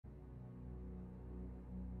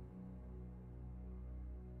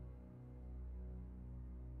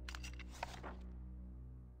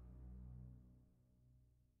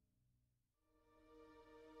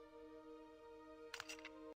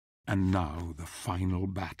And now the final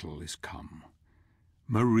battle is come.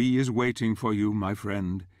 Marie is waiting for you, my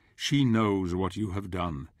friend. She knows what you have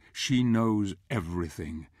done. She knows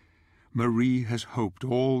everything. Marie has hoped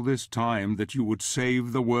all this time that you would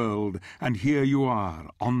save the world, and here you are,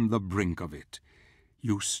 on the brink of it.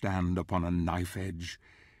 You stand upon a knife edge.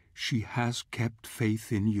 She has kept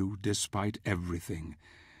faith in you despite everything.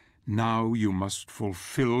 Now you must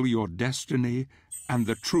fulfill your destiny, and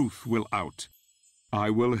the truth will out. I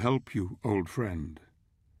will help you, old friend.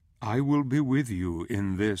 I will be with you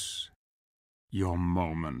in this, your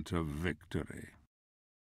moment of victory.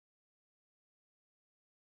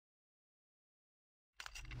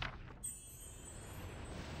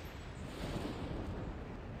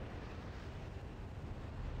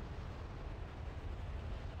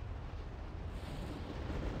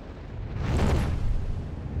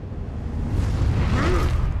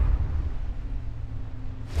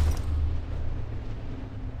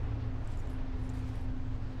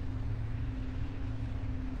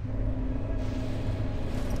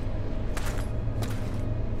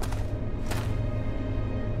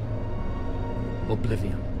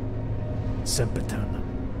 Oblivion. Sempiternam.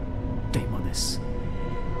 Daemonis.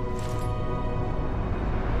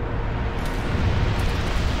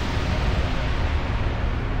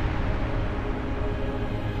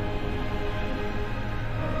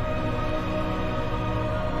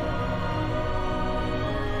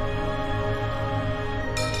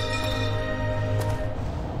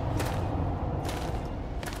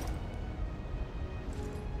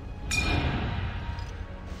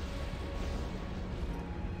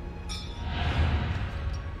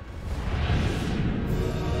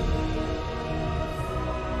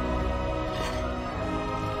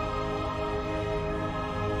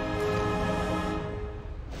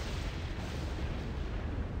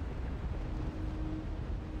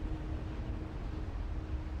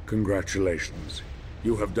 Congratulations.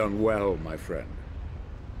 You have done well, my friend.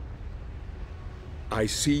 I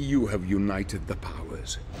see you have united the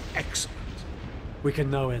powers. Excellent. We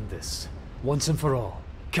can now end this, once and for all.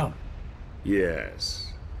 Come.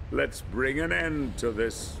 Yes. Let's bring an end to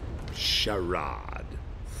this charade.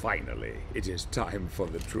 Finally, it is time for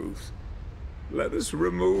the truth. Let us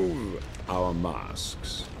remove our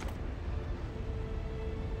masks.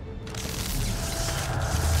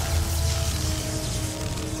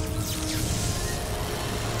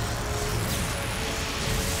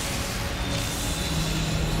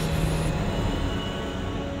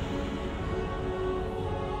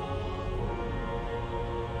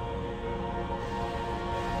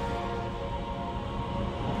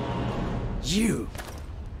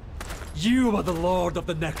 You are the Lord of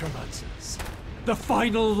the Necromancers. The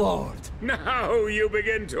final Lord. Now you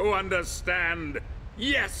begin to understand.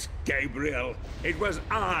 Yes, Gabriel. It was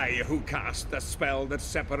I who cast the spell that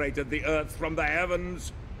separated the earth from the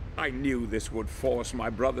heavens. I knew this would force my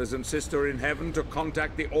brothers and sister in heaven to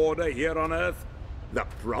contact the Order here on earth. The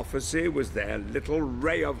prophecy was their little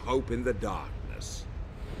ray of hope in the darkness.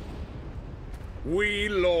 We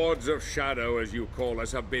Lords of Shadow, as you call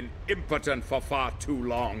us, have been impotent for far too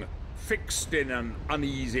long. Fixed in an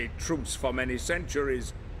uneasy truce for many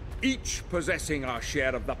centuries, each possessing our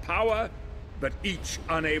share of the power, but each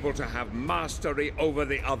unable to have mastery over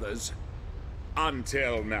the others.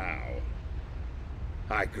 Until now.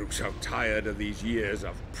 I grew so tired of these years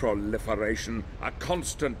of proliferation, a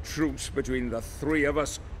constant truce between the three of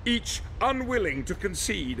us, each unwilling to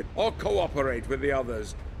concede or cooperate with the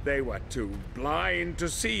others. They were too blind to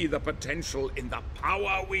see the potential in the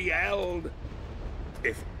power we held.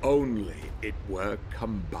 If only it were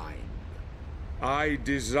combined. I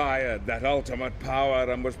desired that ultimate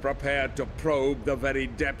power and was prepared to probe the very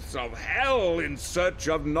depths of hell in search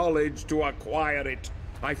of knowledge to acquire it.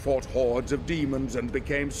 I fought hordes of demons and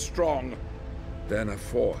became strong. Then a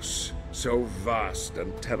force so vast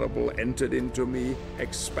and terrible entered into me,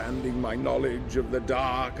 expanding my knowledge of the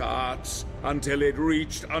dark arts until it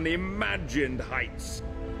reached unimagined heights.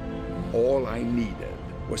 All I needed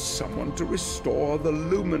was someone to restore the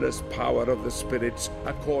luminous power of the spirits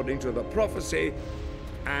according to the prophecy,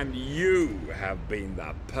 and you have been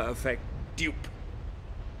the perfect dupe.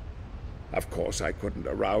 Of course, I couldn't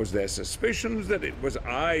arouse their suspicions that it was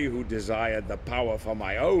I who desired the power for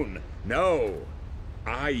my own. No,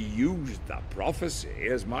 I used the prophecy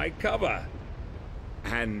as my cover.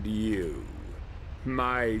 And you,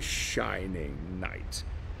 my shining knight.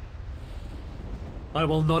 I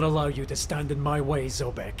will not allow you to stand in my way,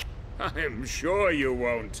 Zobek. I'm sure you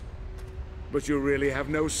won't. But you really have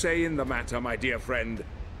no say in the matter, my dear friend.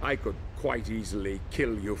 I could quite easily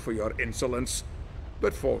kill you for your insolence.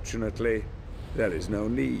 But fortunately, there is no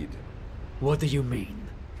need. What do you mean?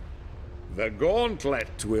 The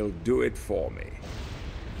gauntlet will do it for me.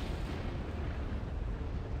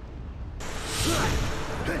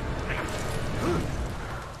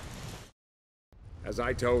 As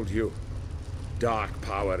I told you, dark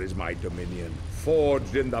power is my dominion,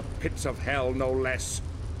 forged in the pits of hell no less.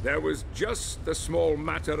 There was just the small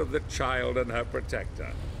matter of the child and her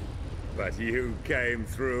protector. But you came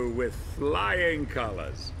through with flying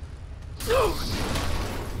colors.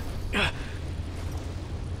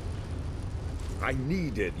 I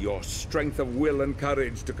needed your strength of will and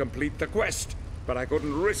courage to complete the quest, but I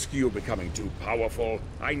couldn't risk you becoming too powerful.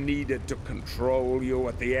 I needed to control you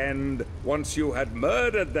at the end, once you had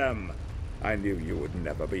murdered them. I knew you would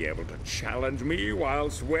never be able to challenge me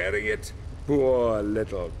whilst wearing it. Poor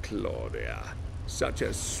little Claudia. Such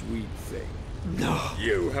a sweet thing. No.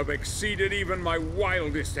 You have exceeded even my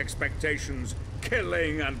wildest expectations,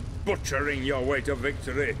 killing and butchering your way to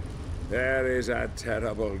victory. There is a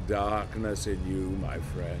terrible darkness in you, my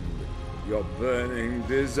friend. Your burning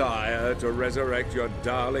desire to resurrect your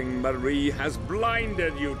darling Marie has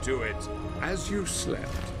blinded you to it. As you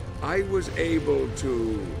slept, I was able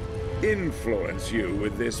to influence you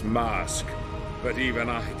with this mask. But even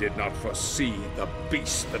I did not foresee the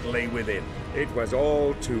beast that lay within. It was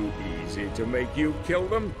all too easy to make you kill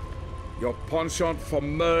them. Your penchant for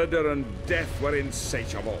murder and death were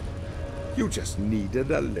insatiable. You just needed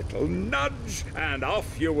a little nudge, and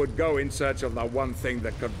off you would go in search of the one thing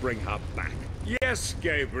that could bring her back. Yes,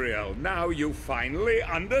 Gabriel, now you finally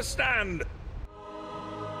understand.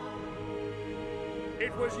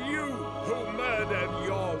 It was you who murdered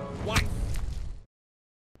your wife.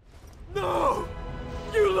 No!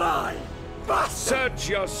 You lie! Bastard! Search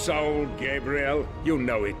your soul, Gabriel. You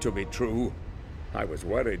know it to be true. I was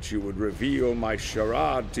worried she would reveal my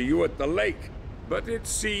charade to you at the lake. But it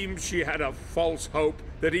seems she had a false hope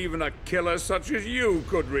that even a killer such as you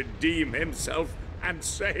could redeem himself and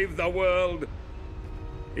save the world.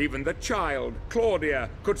 Even the child, Claudia,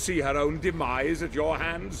 could see her own demise at your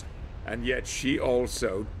hands. And yet she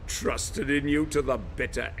also trusted in you to the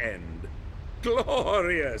bitter end.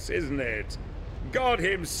 Glorious, isn't it? God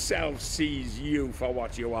himself sees you for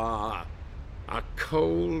what you are. A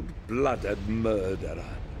cold-blooded murderer.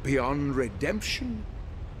 Beyond redemption.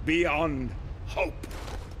 Beyond hope.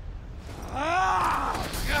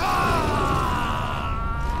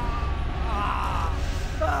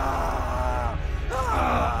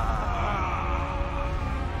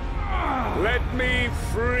 Let me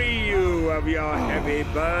free you of your heavy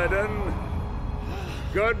burden.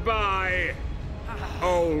 Goodbye,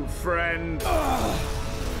 old friend.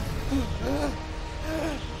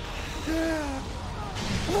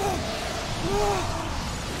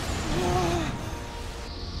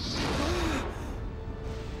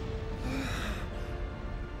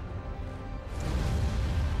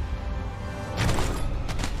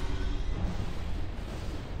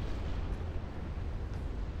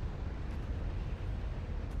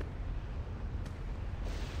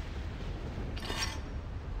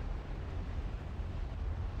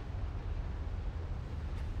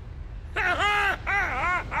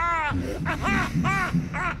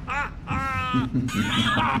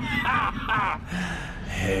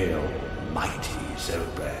 Hail, mighty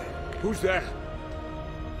Zobek. Who's there?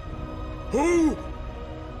 Who?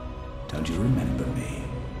 Don't you remember me?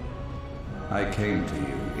 I came to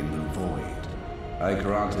you in the void. I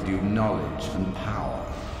granted you knowledge and power.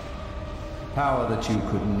 Power that you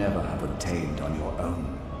could never have obtained on your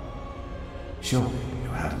own. Surely you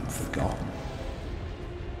haven't forgotten.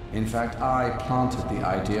 In fact, I planted the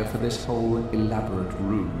idea for this whole elaborate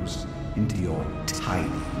ruse into your tiny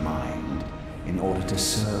mind in order to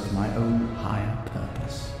serve my own higher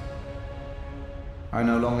purpose. I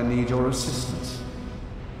no longer need your assistance.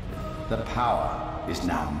 The power is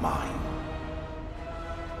now mine.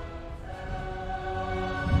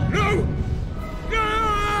 No! No!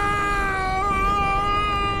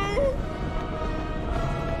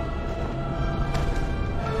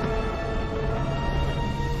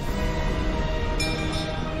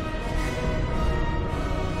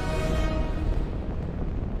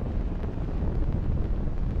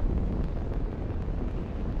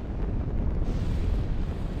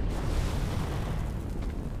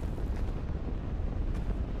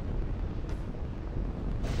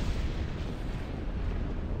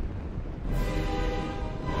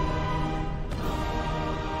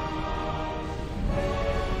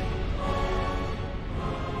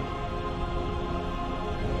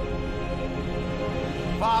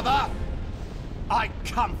 Father, I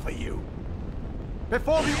come for you.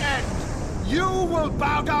 Before the end, you will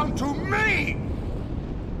bow down to me!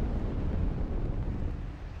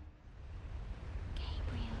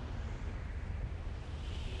 Gabriel,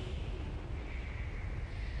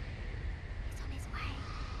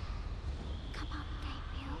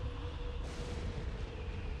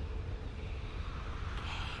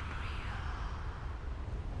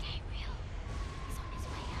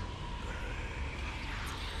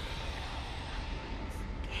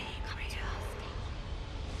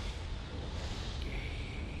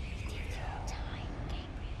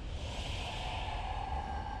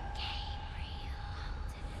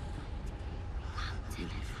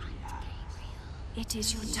 It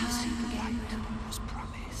is your time, Gabriel.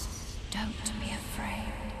 Don't be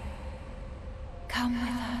afraid. Come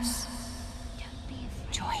with us. Don't be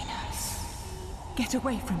afraid. Join us. Get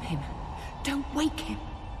away from him. Don't wake him.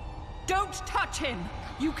 Don't touch him!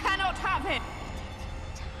 You cannot have him!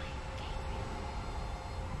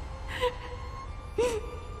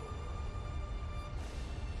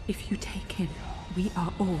 If you take him, we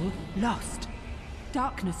are all lost.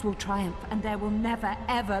 Darkness will triumph, and there will never,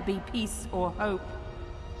 ever be peace or hope.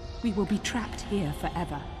 We will be trapped here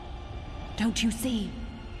forever. Don't you see?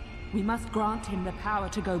 We must grant him the power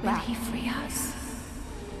to go back. Will he free us?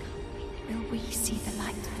 Will we see the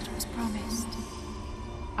light that was promised?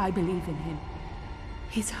 I believe in him.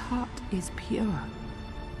 His heart is pure.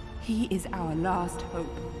 He is our last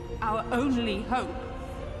hope. Our only hope.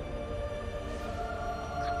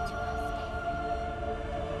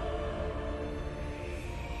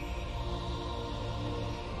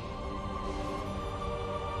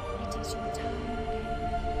 It is your time.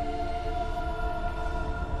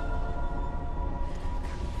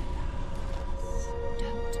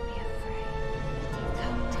 Don't be afraid.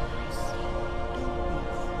 Come to us.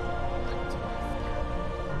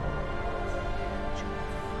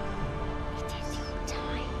 It is your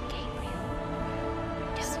time, Gabriel.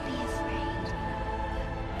 Don't be afraid.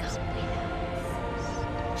 Come with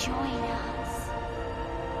us. Join us.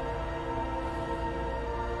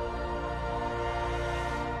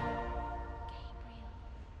 Gabriel.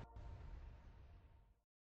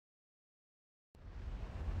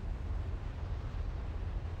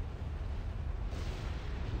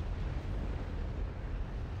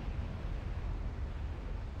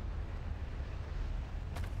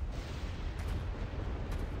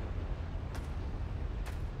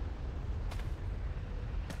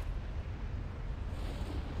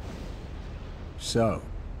 So,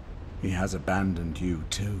 he has abandoned you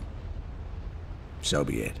too. So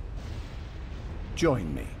be it.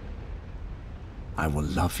 Join me. I will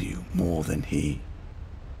love you more than he.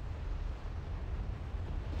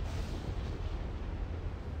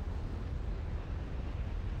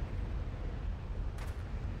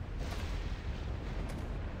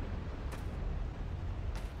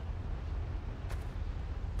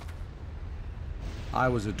 I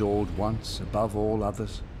was adored once above all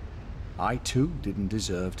others. I too didn't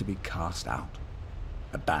deserve to be cast out,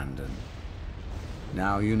 abandoned.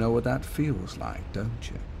 Now you know what that feels like, don't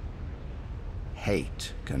you?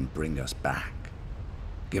 Hate can bring us back,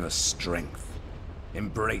 give us strength,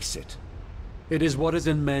 embrace it. It is what is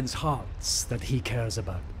in men's hearts that he cares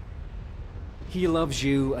about. He loves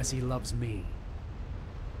you as he loves me.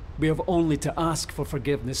 We have only to ask for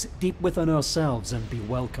forgiveness deep within ourselves and be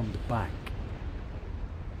welcomed back.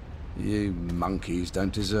 You monkeys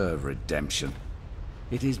don't deserve redemption.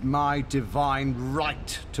 It is my divine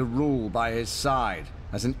right to rule by his side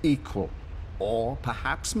as an equal, or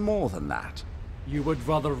perhaps more than that. You would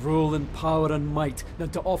rather rule in power and might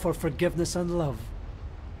than to offer forgiveness and love.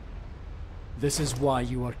 This is why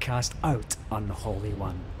you are cast out, Unholy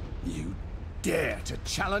One. You dare to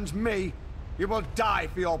challenge me? You will die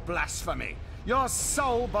for your blasphemy. Your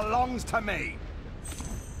soul belongs to me.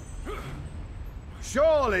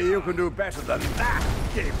 Surely you can do better than that,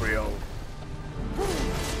 Gabriel.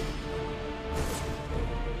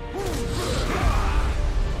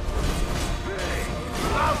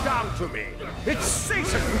 Bow down to me. It's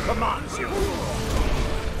Satan who commands you.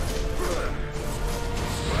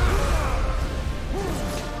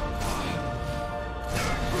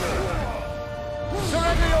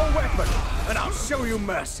 Surrender your weapon, and I'll show you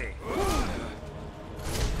mercy.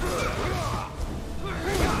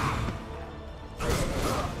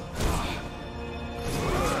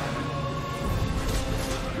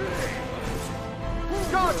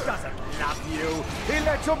 God doesn't love you. He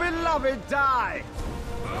let your beloved die.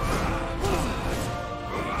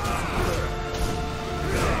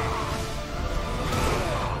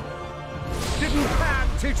 Didn't Pan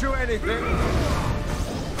teach you anything?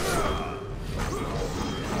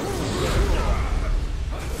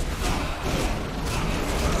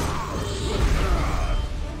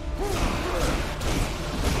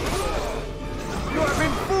 You have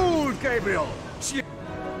been fooled, Gabriel.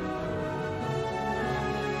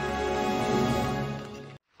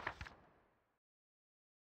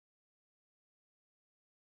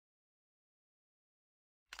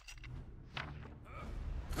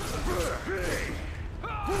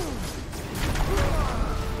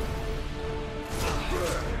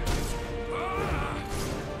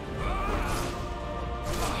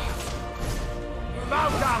 Bow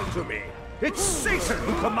down to me. It's Satan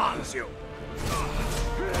who commands you.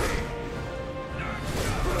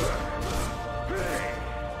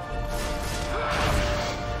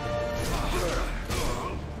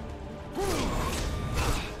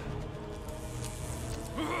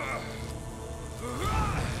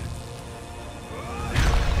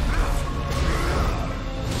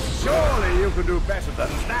 you can do better than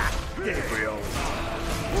that, Gabriel.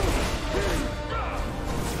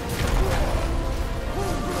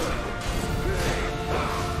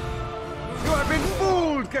 You have been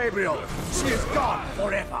fooled, Gabriel. She is gone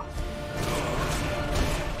forever.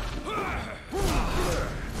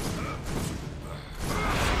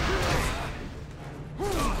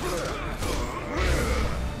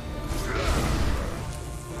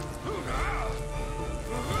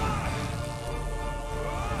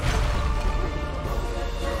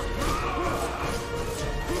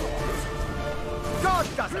 God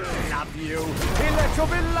doesn't love you. He let your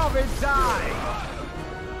beloved die.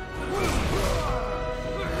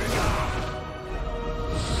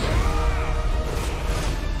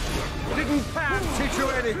 Didn't Pan teach you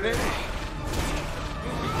anything?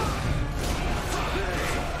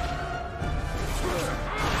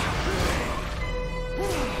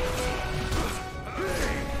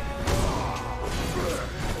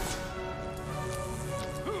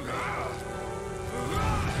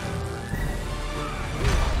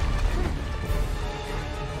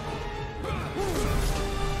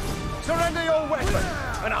 Surrender your weapon,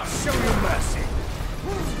 and I'll show you mercy.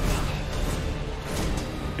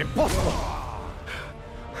 Impossible!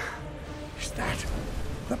 Is that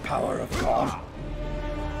the power of God?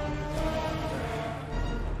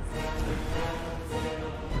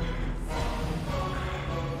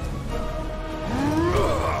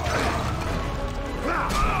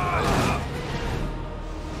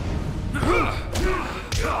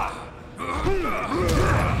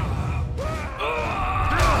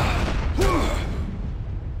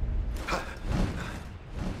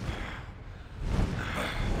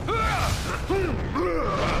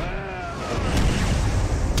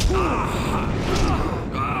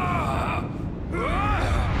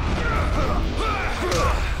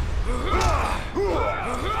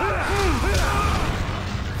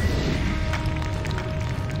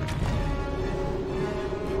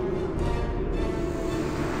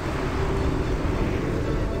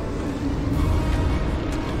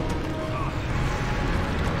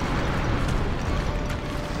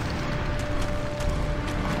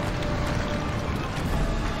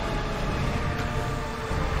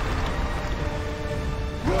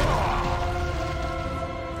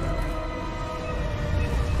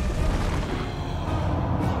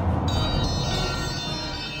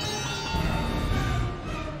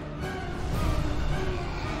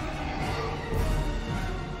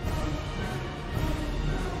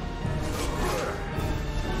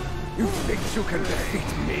 You think you can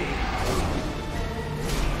defeat me?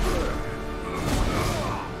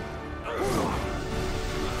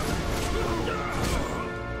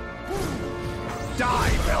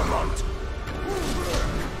 Die, Belmont!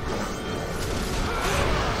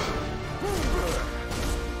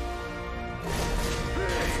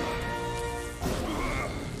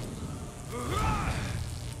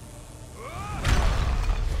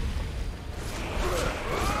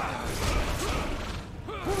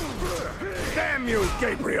 Damn you,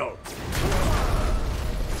 Gabriel!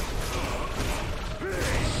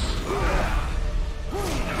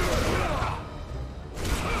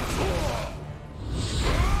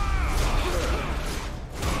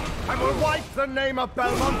 I will wipe the name of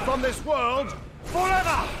Belmont from this world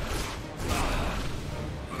forever!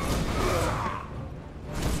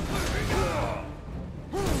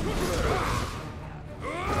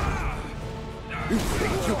 You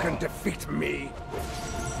think you can defeat me?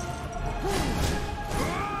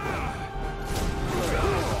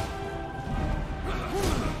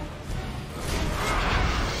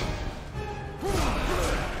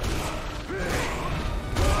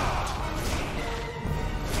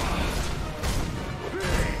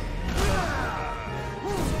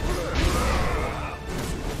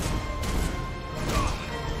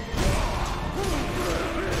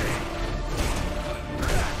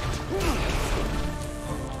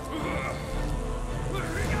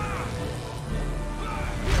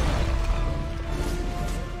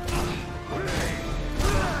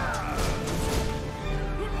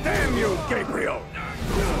 Damn you, Gabriel!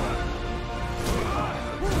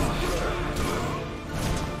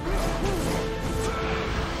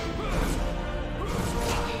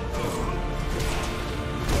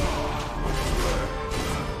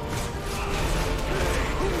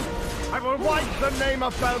 I will wipe the name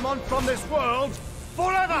of Belmont from this world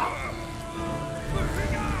forever!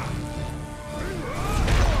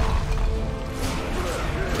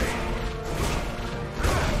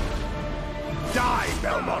 Die,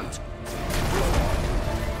 Belmont!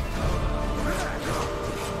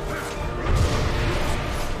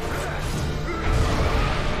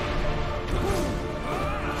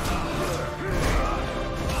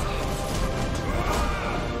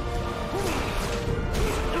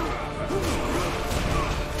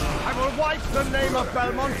 name of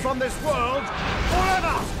Belmont from this world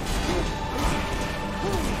forever!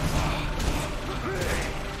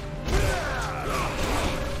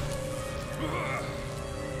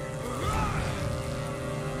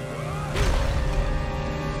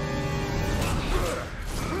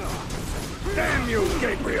 Damn you,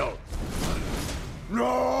 Gabriel!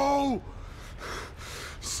 No!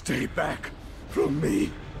 Stay back from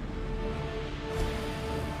me.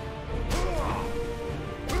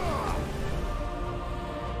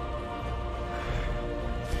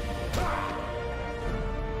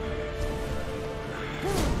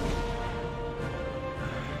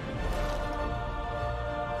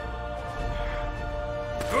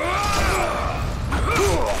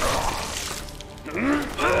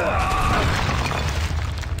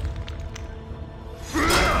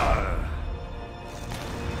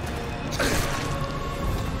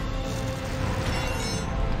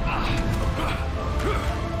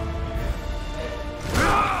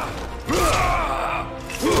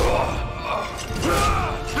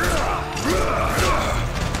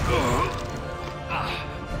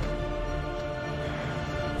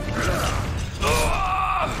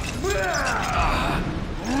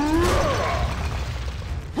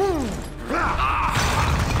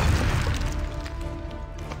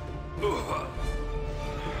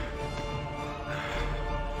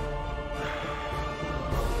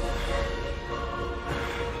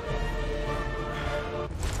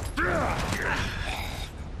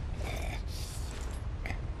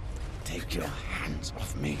 Take your hands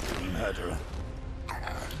off me, murderer.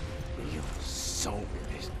 Your soul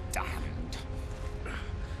is damned.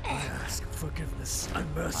 I ask forgiveness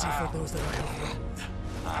and mercy for those that I have wronged.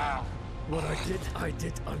 What I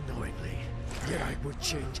did unknowingly. Yet I would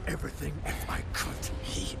change everything if I could.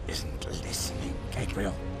 He isn't listening,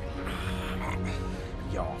 Gabriel.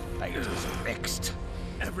 Your fate is fixed.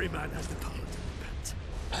 Every man has the power to repent.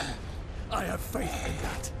 I have faith in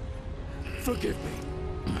that. Forgive me.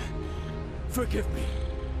 Forgive me,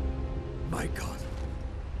 my God.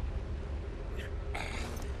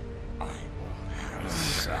 I will have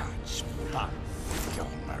such fun with your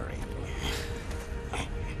Marie.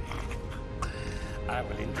 I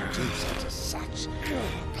will introduce her to such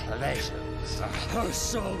pleasures. Her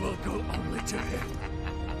soul will go only to him.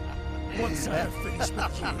 Once I have finished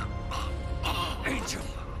with you, Angel.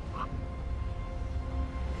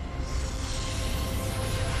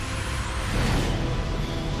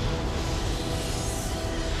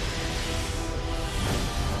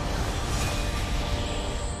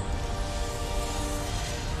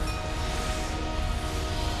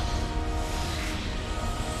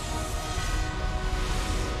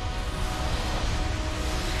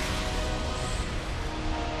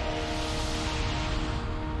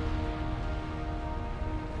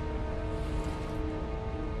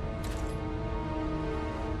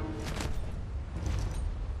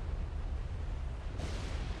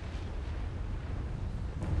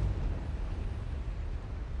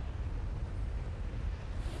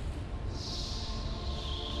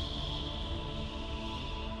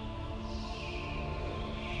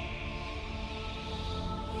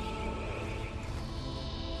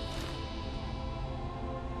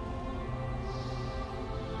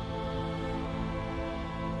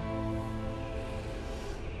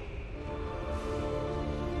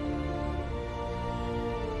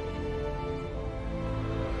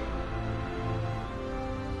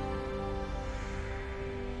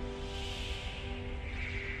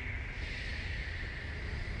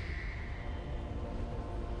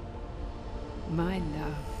 My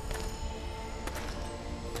love.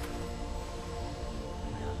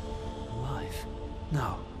 Alive?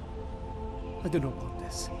 No. I do not want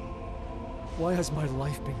this. Why has my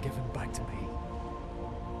life been given back to me?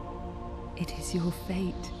 It is your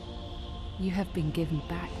fate. You have been given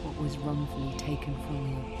back what was wrongfully taken from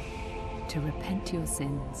you. To repent your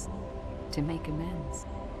sins. To make amends.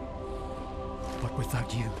 But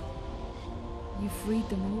without you. You freed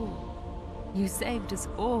them all. You saved us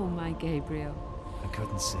all, my Gabriel. I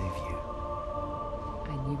couldn't save you.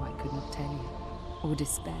 I knew I could not tell you, or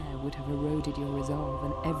despair would have eroded your resolve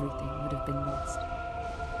and everything would have been lost.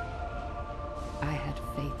 I had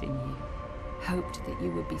faith in you, hoped that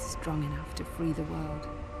you would be strong enough to free the world,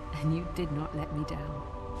 and you did not let me down.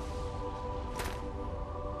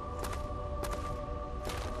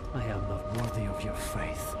 I am not worthy of your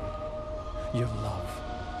faith. Your love.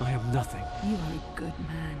 I am nothing. You are a good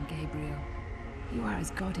man, Gabriel. You are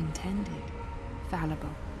as God intended,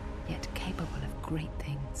 fallible, yet capable of great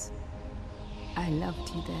things. I loved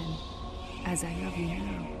you then, as I love you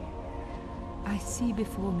now. I see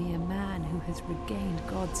before me a man who has regained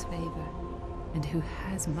God's favor, and who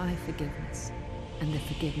has my forgiveness. and the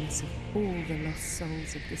forgiveness of all the lost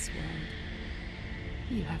souls of this world.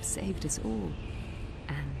 You have saved us all,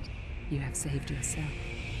 and you have saved yourself.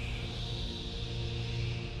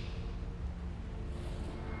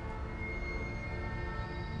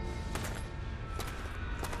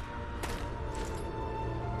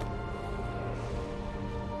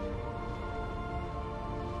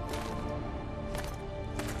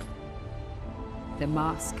 The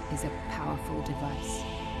mask is a powerful device.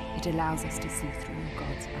 It allows us to see through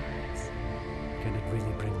God's eyes. Can it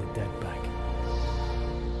really bring the dead back?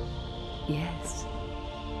 Yes.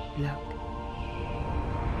 Look.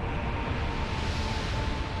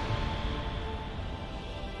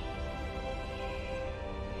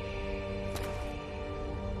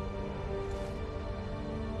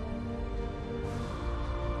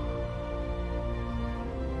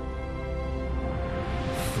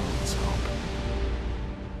 Fool's hope.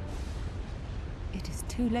 It is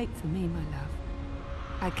too late for me, my love.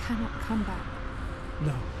 I cannot come back.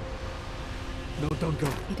 No. No, don't go.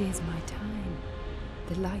 It is my time.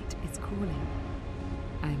 The light is calling.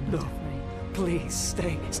 I am not afraid. Please,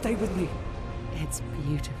 stay. Stay with me. It's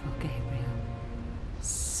beautiful, Gabriel.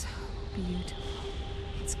 So beautiful.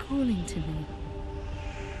 It's calling to me.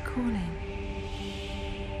 Calling.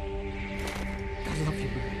 I love you,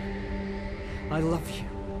 Mary. I love you.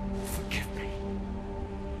 Forgive me.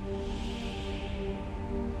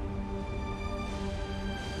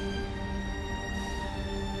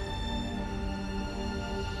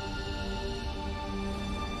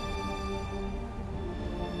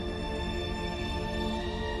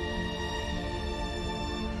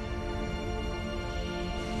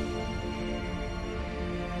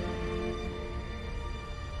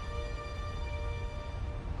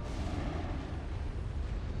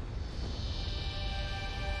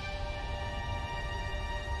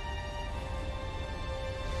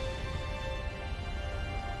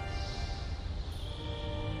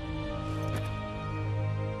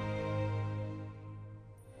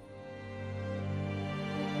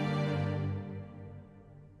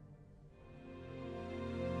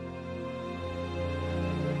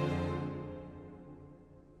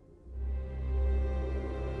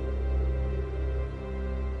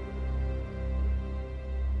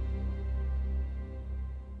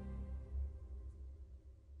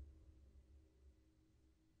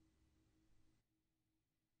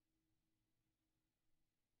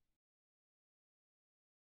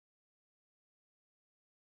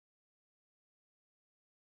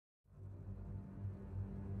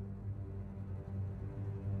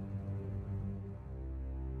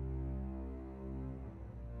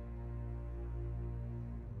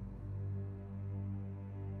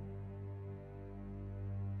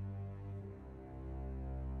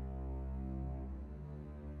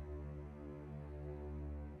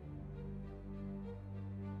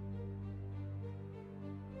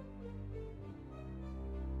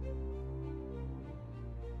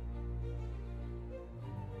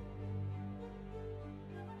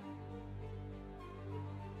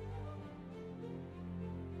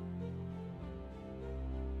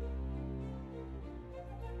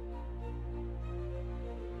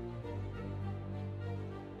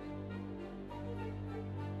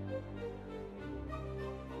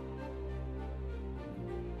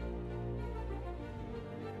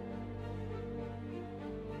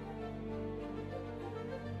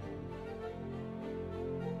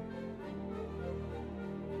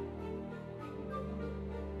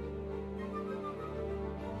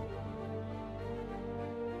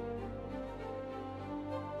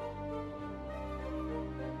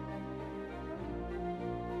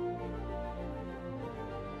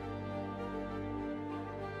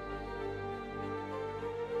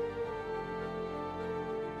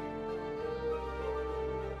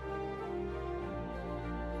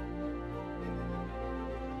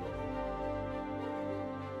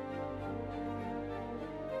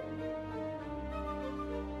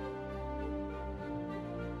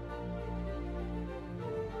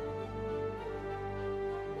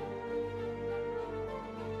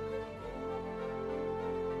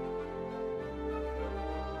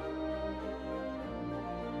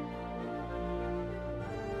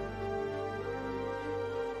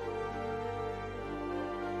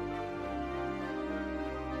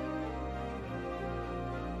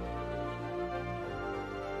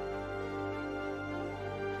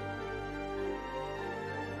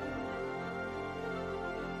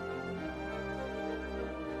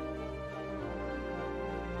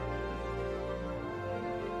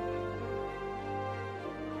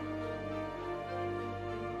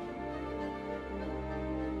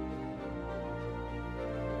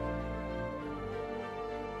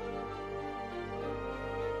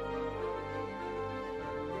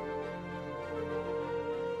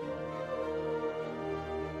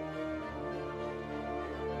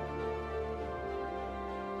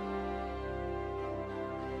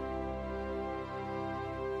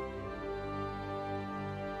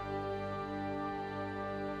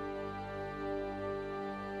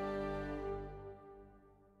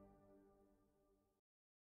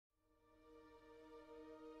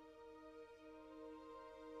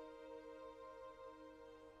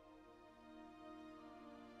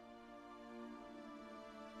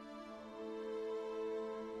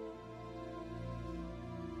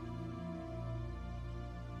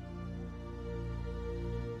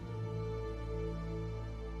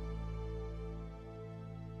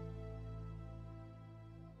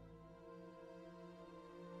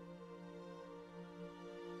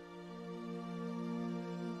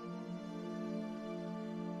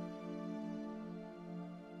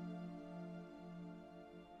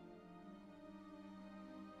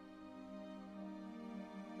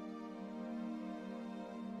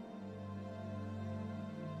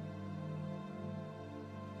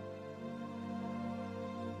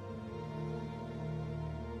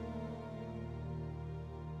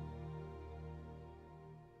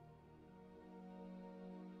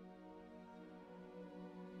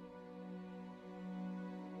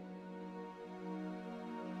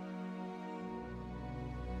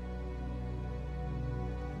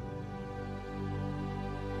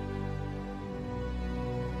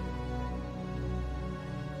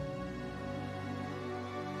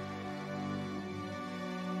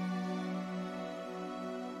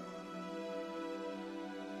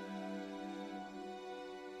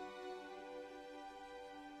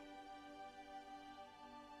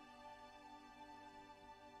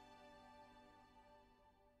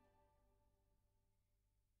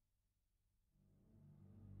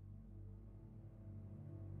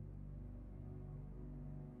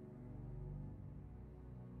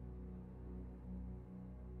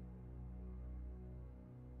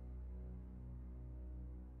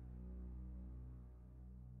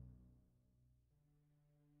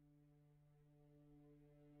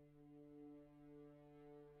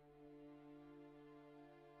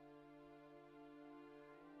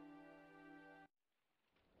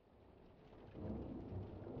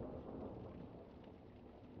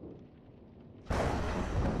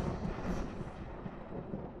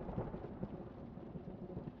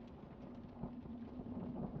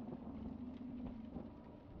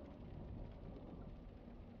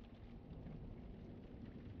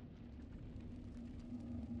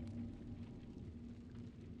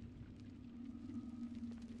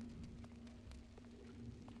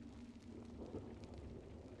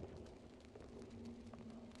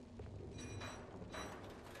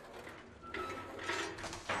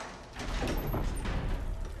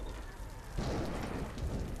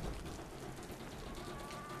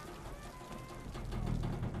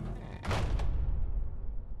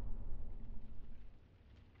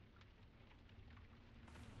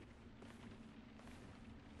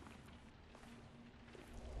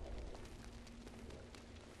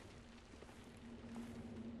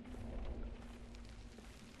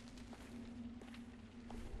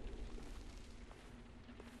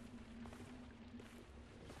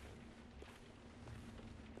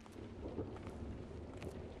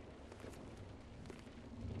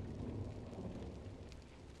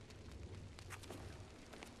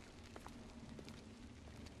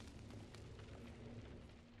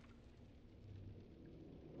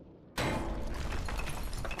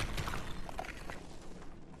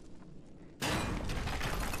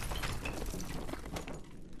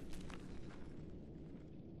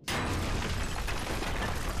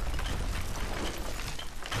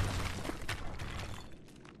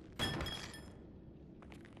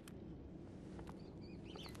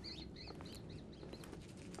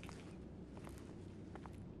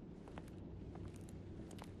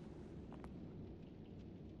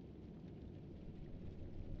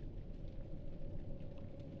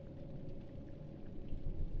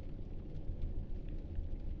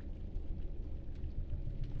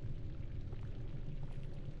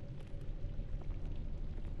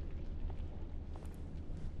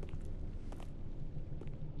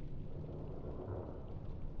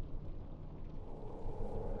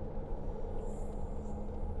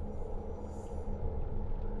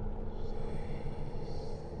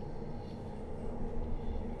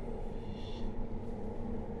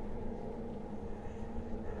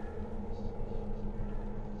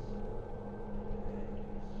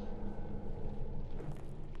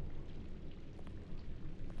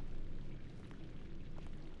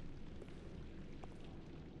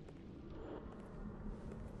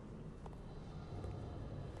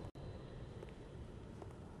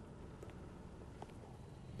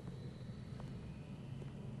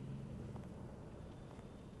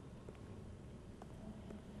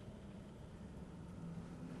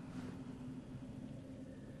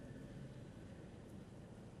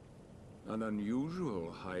 An unusual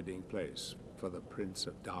hiding place for the Prince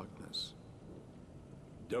of Darkness.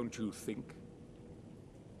 Don't you think?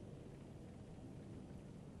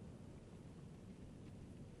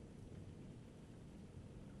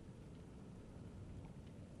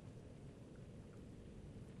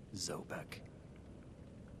 Zobek.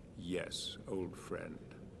 Yes, old friend.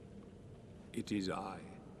 It is I.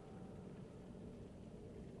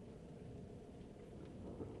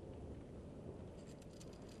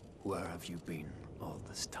 Where have you been all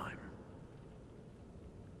this time?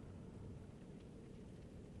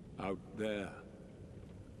 Out there.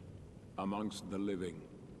 Amongst the living.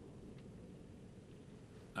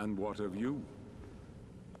 And what of you?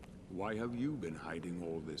 Why have you been hiding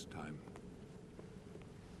all this time?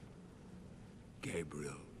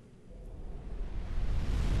 Gabriel.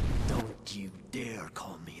 Don't you dare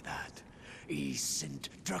call me that. Saint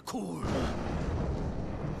Dracul.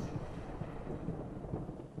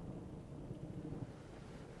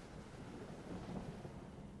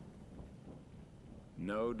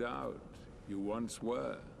 No doubt, you once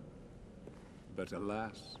were. But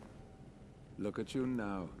alas, look at you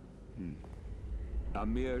now. A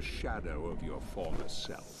mere shadow of your former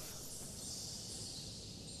self.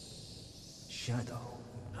 Shadow,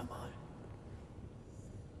 am I?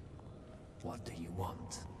 What do you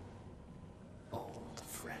want, old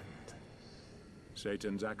friend?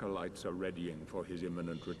 Satan's acolytes are readying for his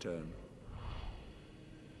imminent return.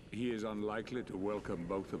 He is unlikely to welcome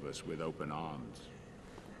both of us with open arms.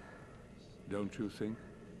 Don't you think?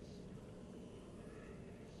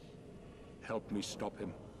 Help me stop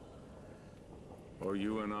him. Or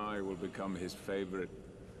you and I will become his favorite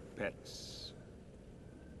pets.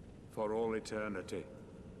 For all eternity.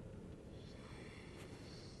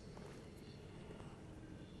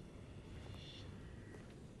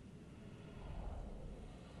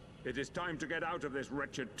 It is time to get out of this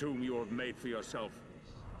wretched tomb you have made for yourself.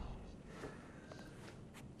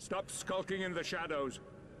 Stop skulking in the shadows.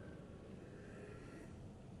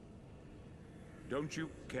 Don't you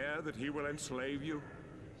care that he will enslave you?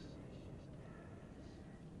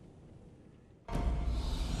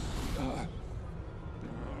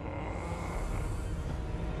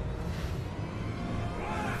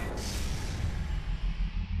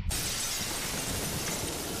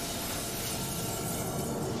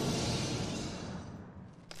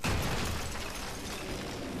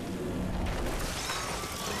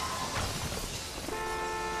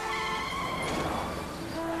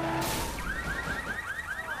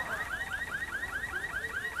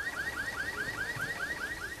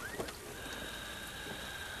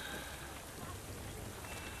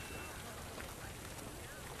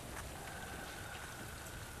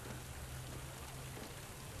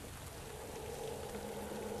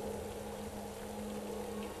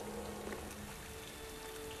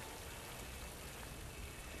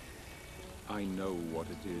 I know what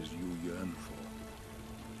it is you yearn for.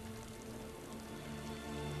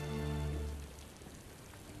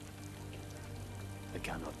 I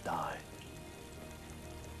cannot die.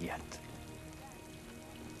 Yet.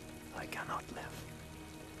 I cannot live.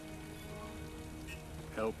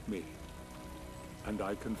 Help me, and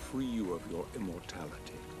I can free you of your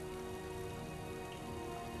immortality.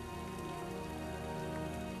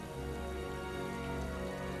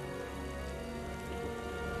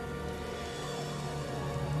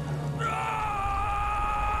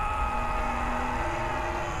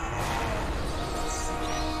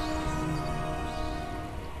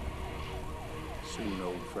 Soon,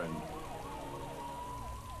 old friend.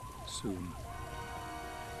 Soon.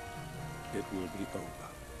 It will be over.